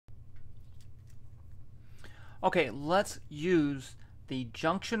Okay, let's use the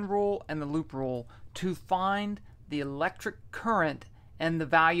junction rule and the loop rule to find the electric current and the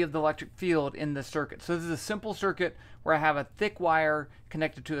value of the electric field in the circuit. So this is a simple circuit where I have a thick wire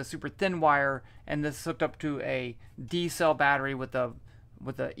connected to a super thin wire, and this is hooked up to a D cell battery with a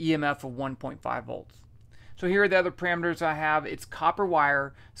EMF of 1.5 volts. So here are the other parameters I have. It's copper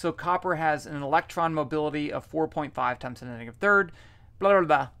wire, so copper has an electron mobility of 4.5 times 10 to the negative third, blah, blah,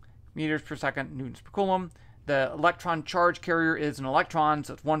 blah, meters per second, newtons per coulomb. The electron charge carrier is an electron,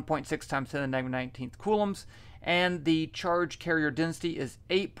 so it's 1.6 times 10 to the negative 19th coulombs. And the charge carrier density is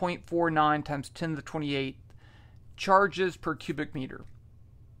 8.49 times 10 to the 28th charges per cubic meter.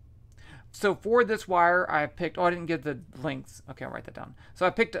 So for this wire, I picked, I didn't give the lengths. Okay, I'll write that down. So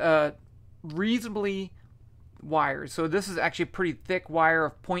I picked a reasonably wire. So this is actually a pretty thick wire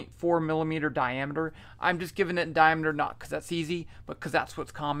of 0.4 millimeter diameter. I'm just giving it diameter not because that's easy, but because that's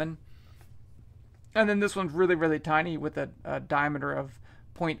what's common. And then this one's really, really tiny with a diameter of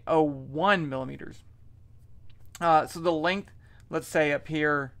 0.01 millimeters. So the length, let's say up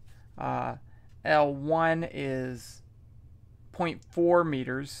here, L1 is 0.4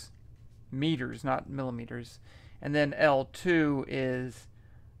 meters, not millimeters. And then L2 is,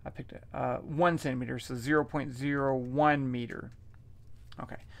 I picked 1 centimeter, so 0.01 meter.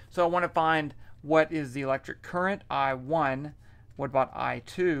 Okay, so I want to find what is the electric current, I1. What about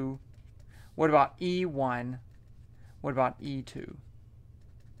I2? What about E1? What about E2?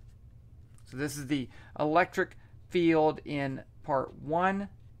 So this is the electric field in part 1,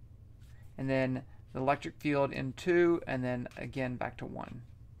 and then the electric field in 2, and then again back to 1.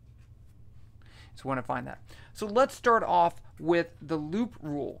 So we want to find that. So let's start off with the loop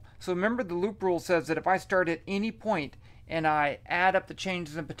rule. So remember, the loop rule says that if I start at any point and I add up the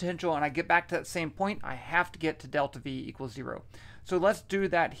changes in potential and I get back to that same point, I have to get to delta V equals 0. So let's do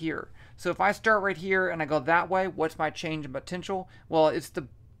that here. So if I start right here and I go that way, what's my change in potential? Well, it's the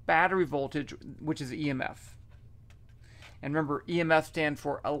battery voltage, which is EMF. And remember, EMF stands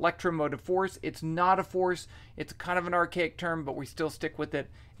for electromotive force. It's not a force. It's kind of an archaic term, but we still stick with it,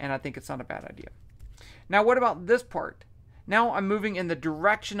 and I think it's not a bad idea. Now, what about this part? Now I'm moving in the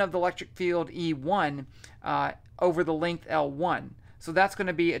direction of the electric field E1 over the length L1. So that's going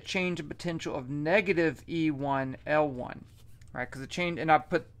to be a change in potential of negative E1 L1, right? Because the change, and I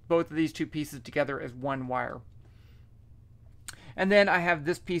put both of these two pieces together as one wire. And then I have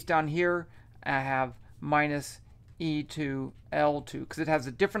this piece down here. I have minus E2 L2 because it has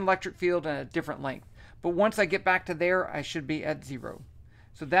a different electric field and a different length. But once I get back to there, I should be at 0.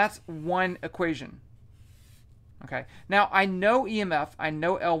 So that's one equation. Okay. Now I know EMF, I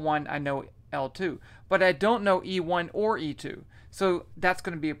know L1, I know L2, but I don't know E1 or E2. So that's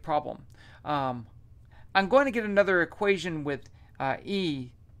going to be a problem. I'm going to get another equation with E1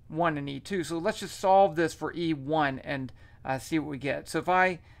 and E2. So let's just solve this for E1 and see what we get. So if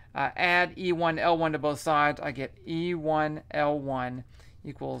I add E1 L1 to both sides, I get E1 L1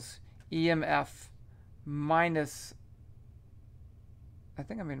 equals EMF minus, I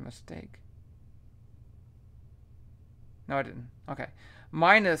think I made a mistake. No, I didn't. Okay.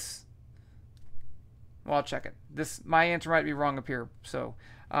 Minus, well, I'll check it. My answer might be wrong up here. So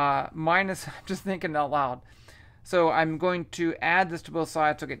minus, I'm just thinking out loud. So I'm going to add this to both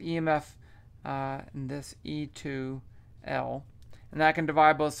sides. So I get EMF and this E2L. And then I can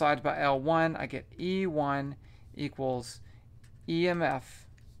divide both sides by L1. I get E1 equals EMF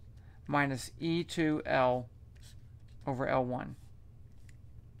minus E2L over L1.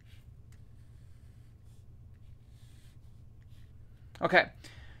 Okay,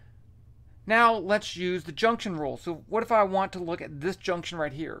 now let's use the junction rule. So what if I want to look at this junction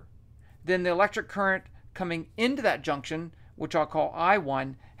right here? Then the electric current coming into that junction, which I'll call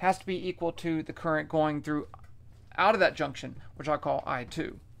I1, has to be equal to the current going through out of that junction, which I'll call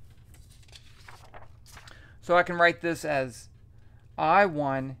I2. So I can write this as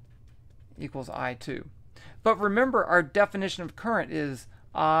I1 equals I2. But remember, our definition of current is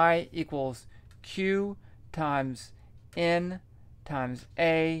I equals Q times N times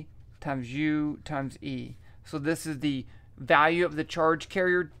A times U times E. So this is the value of the charge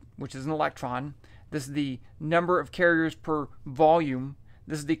carrier, which is an electron. This is the number of carriers per volume.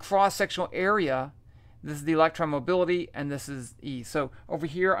 This is the cross-sectional area. This is the electron mobility, and this is E. So over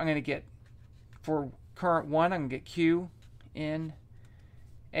here, I'm going to get, for current 1, I'm going to get Q in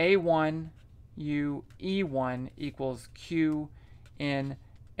A1 U E1 equals Q in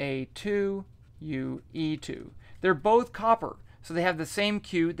A2 U E2. They're both copper. So they have the same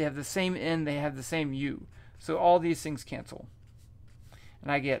Q, they have the same N, they have the same U. So all these things cancel.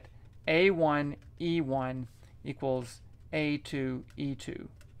 And I get A1 E1 equals A2 E2.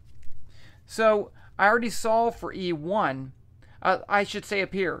 So I already solved for E1. I should say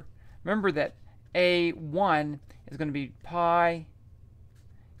up here, remember that A1 is going to be pi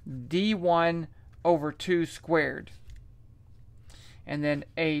d1 over 2 squared. And then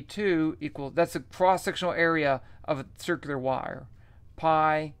A2 equals, that's the cross-sectional area of a circular wire,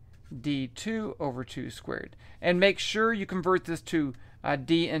 pi d2 over 2 squared. And make sure you convert this to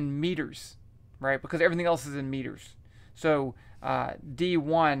d in meters, right? Because everything else is in meters. So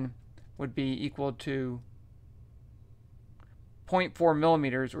d1 would be equal to 0.4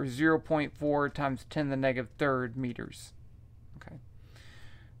 millimeters, or 0.4 times 10 to the negative third meters. Okay.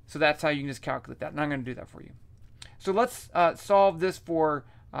 So that's how you can just calculate that. And I'm going to do that for you. So let's solve this for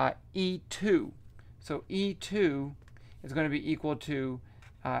E2. So E2 is going to be equal to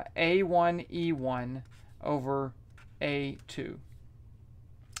A1E1 over A2.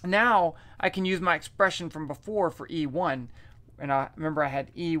 Now I can use my expression from before for E1. And remember I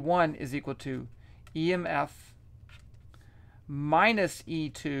had E1 is equal to EMF minus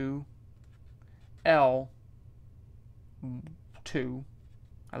E2 L2.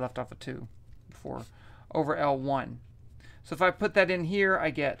 I left off a 2 before, over L1. So if I put that in here,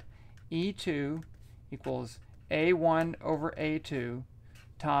 I get E2 equals A1 over A2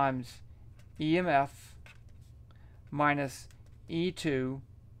 times EMF minus E2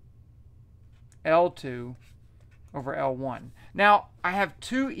 L2 over L1. Now, I have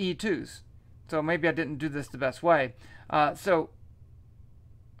two E2s, so maybe I didn't do this the best way. So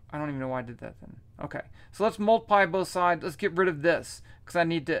I don't even know why I did that then. Okay, so let's multiply both sides. Let's get rid of this because I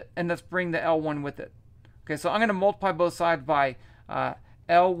need to, and let's bring the L1 with it. Okay, so I'm going to multiply both sides by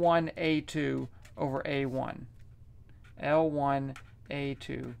L1A2 over A1.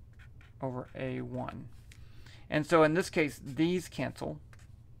 L1A2 over A1. And so in this case, these cancel.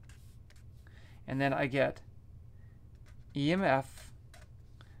 And then I get EMF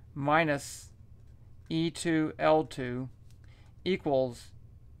minus E2 L2 equals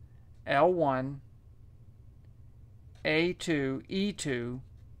L1 A2 E2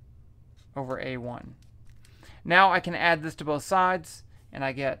 over A1. Now I can add this to both sides, and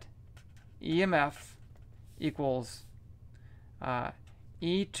I get EMF equals E2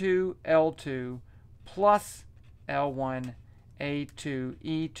 L2 plus L1 A2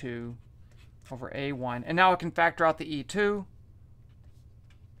 E2 over A1. And now I can factor out the E2.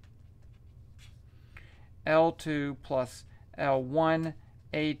 L2 plus L1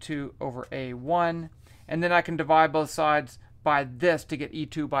 A2 over A1. And then I can divide both sides by this to get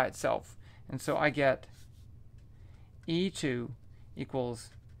E2 by itself. And so I get E2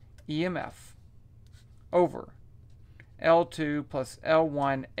 equals EMF over L2 plus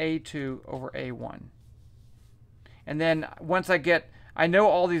L1 A2 over A1. And then once I know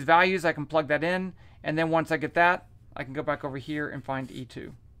all these values, I can plug that in. And then once I get that, I can go back over here and find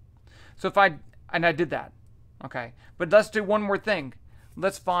E2. So and I did that. Okay, but let's do one more thing.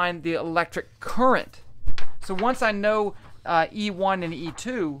 Let's find the electric current. So once I know E1 and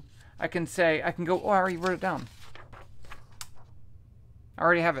E2, I can go, oh, I already wrote it down. I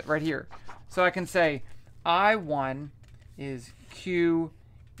already have it right here. So I can say I1 is Q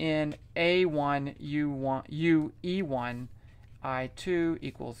in A1 U E1. I2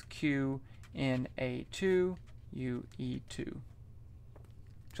 equals Q in A2 U E2.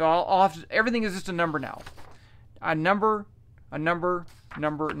 So I'll have to, everything is just a number now. A number.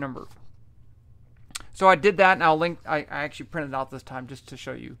 So I did that, and I'll link. I actually printed it out this time just to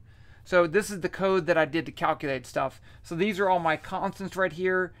show you. So this is the code that I did to calculate stuff. So these are all my constants right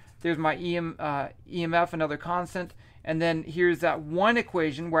here. There's my EMF, another constant, and then here's that one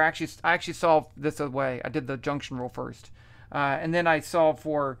equation where I actually solved this away. I did the junction rule first, and then I solved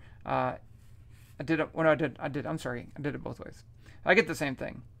for. I'm sorry, I did it both ways. I get the same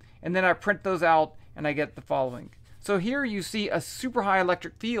thing, and then I print those out, and I get the following. So here you see a super high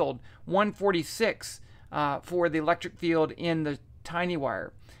electric field, 146 for the electric field in the tiny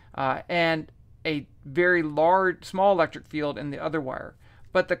wire, and a very small electric field in the other wire.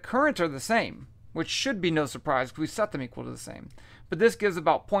 But the currents are the same, which should be no surprise because we set them equal to the same. But this gives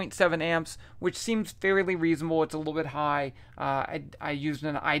about 0.7 amps, which seems fairly reasonable. It's a little bit high. I used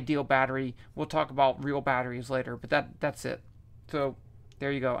an ideal battery. We'll talk about real batteries later, but that's it. So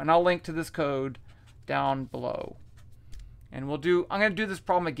there you go. And I'll link to this code down below. And I'm going to do this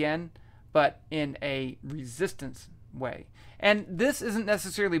problem again, but in a resistance way. And this isn't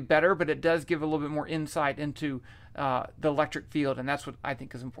necessarily better, but it does give a little bit more insight into the electric field, and that's what I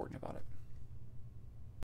think is important about it.